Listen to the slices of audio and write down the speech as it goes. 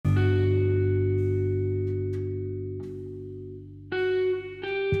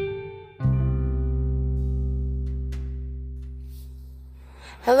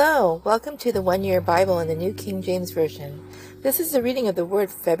Hello, welcome to the One Year Bible in the New King James Version. This is the reading of the Word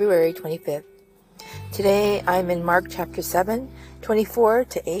February 25th. Today I'm in Mark chapter 7, 24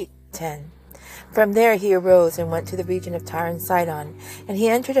 to 8:10. From there he arose and went to the region of Tyre and Sidon, and he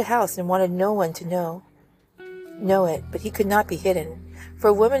entered a house and wanted no one to know it, but he could not be hidden. For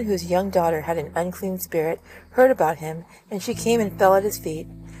a woman whose young daughter had an unclean spirit heard about him, and she came and fell at his feet.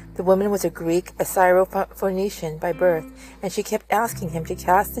 The woman was a Greek, a Syrophoenician by birth, and she kept asking him to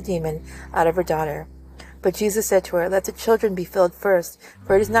cast the demon out of her daughter. But Jesus said to her, "Let the children be filled first,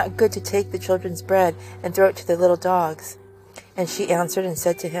 for it is not good to take the children's bread and throw it to the little dogs." And she answered and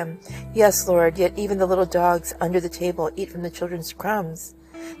said to him, "Yes, Lord, yet even the little dogs under the table eat from the children's crumbs."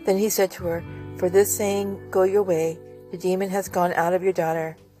 Then he said to her, "For this saying, go your way, the demon has gone out of your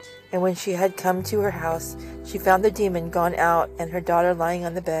daughter." And when she had come to her house, she found the demon gone out and her daughter lying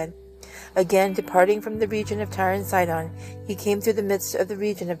on the bed. Again, departing from the region of Tyre and Sidon, he came through the midst of the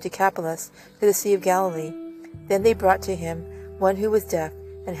region of Decapolis to the Sea of Galilee. Then they brought to him one who was deaf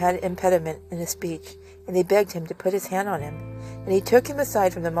and had an impediment in his speech, and they begged him to put his hand on him. And he took him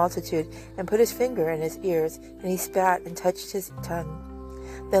aside from the multitude and put his finger in his ears, and he spat and touched his tongue.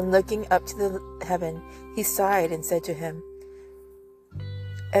 Then looking up to the heaven, he sighed and said to him,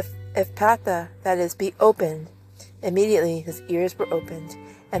 Ephphatha, that is, be opened. Immediately his ears were opened,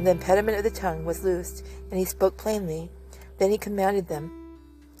 and the impediment of the tongue was loosed, and he spoke plainly. Then he commanded them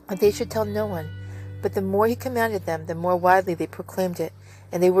that they should tell no one. But the more he commanded them, the more widely they proclaimed it,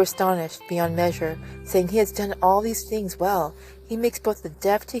 and they were astonished beyond measure, saying, "He has done all these things well. He makes both the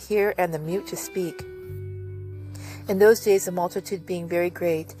deaf to hear and the mute to speak." In those days the multitude being very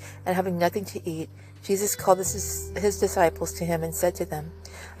great, and having nothing to eat, Jesus called his disciples to him and said to them,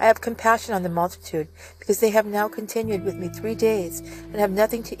 "I have compassion on the multitude, because they have now continued with me 3 days, and have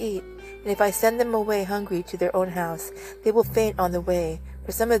nothing to eat. And if I send them away hungry to their own house, they will faint on the way,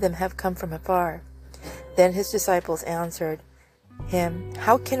 for some of them have come from afar." Then his disciples answered him,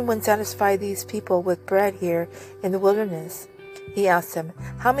 "How can one satisfy these people with bread here in the wilderness?" He asked them,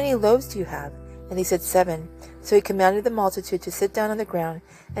 "How many loaves do you have?" And they said, 7. So he commanded the multitude to sit down on the ground,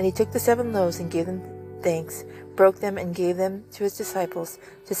 and he took the 7 loaves and gave them thanks, broke them and gave them to his disciples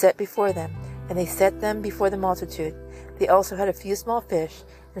to set before them, and they set them before the multitude. They also had a few small fish,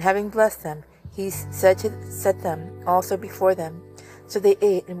 and having blessed them, he said to set them also before them. So they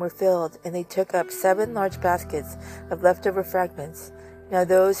ate and were filled, and they took up 7 large baskets of leftover fragments. Now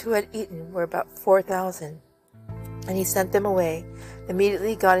those who had eaten were about 4,000. And he sent them away,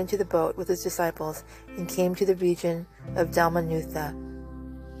 immediately got into the boat with his disciples, and came to the region of Dalmanutha.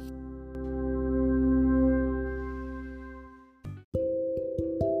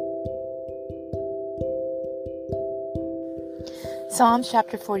 Psalms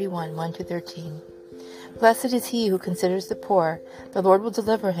chapter 41, 1-13. Blessed is he who considers the poor. The Lord will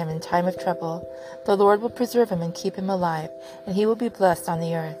deliver him in time of trouble. The Lord will preserve him and keep him alive, and he will be blessed on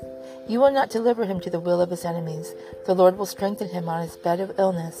the earth. You will not deliver him to the will of his enemies. The Lord will strengthen him on his bed of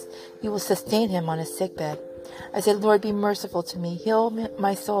illness. You will sustain him on his sick bed. I said, "Lord, be merciful to me. Heal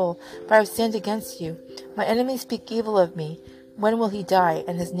my soul, for I have sinned against you. My enemies speak evil of me. When will he die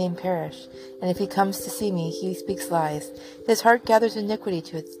and his name perish? And if he comes to see me, he speaks lies. His heart gathers iniquity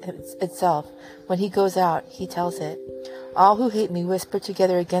to itself. When he goes out, he tells it. All who hate me whisper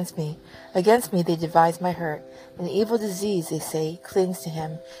together against me. Against me they devise my hurt. An evil disease, they say, clings to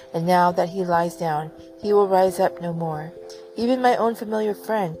him. And now that he lies down, he will rise up no more. Even my own familiar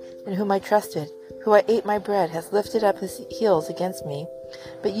friend, in whom I trusted, who I ate my bread, has lifted up his heels against me.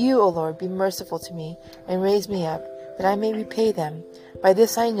 But you, O Lord, be merciful to me, and raise me up, that I may repay them. By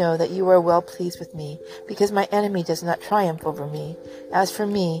this I know that you are well pleased with me, because my enemy does not triumph over me. As for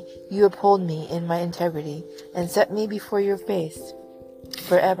me, you uphold me in my integrity, and set me before your face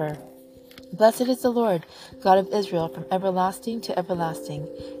forever. Blessed is the Lord, God of Israel, from everlasting to everlasting.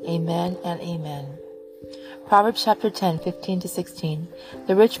 Amen and amen. Proverbs chapter 10, 15-16.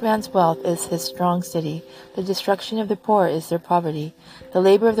 The rich man's wealth is his strong city. The destruction of the poor is their poverty. The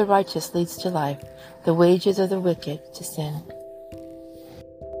labor of the righteous leads to life. The wages of the wicked to sin.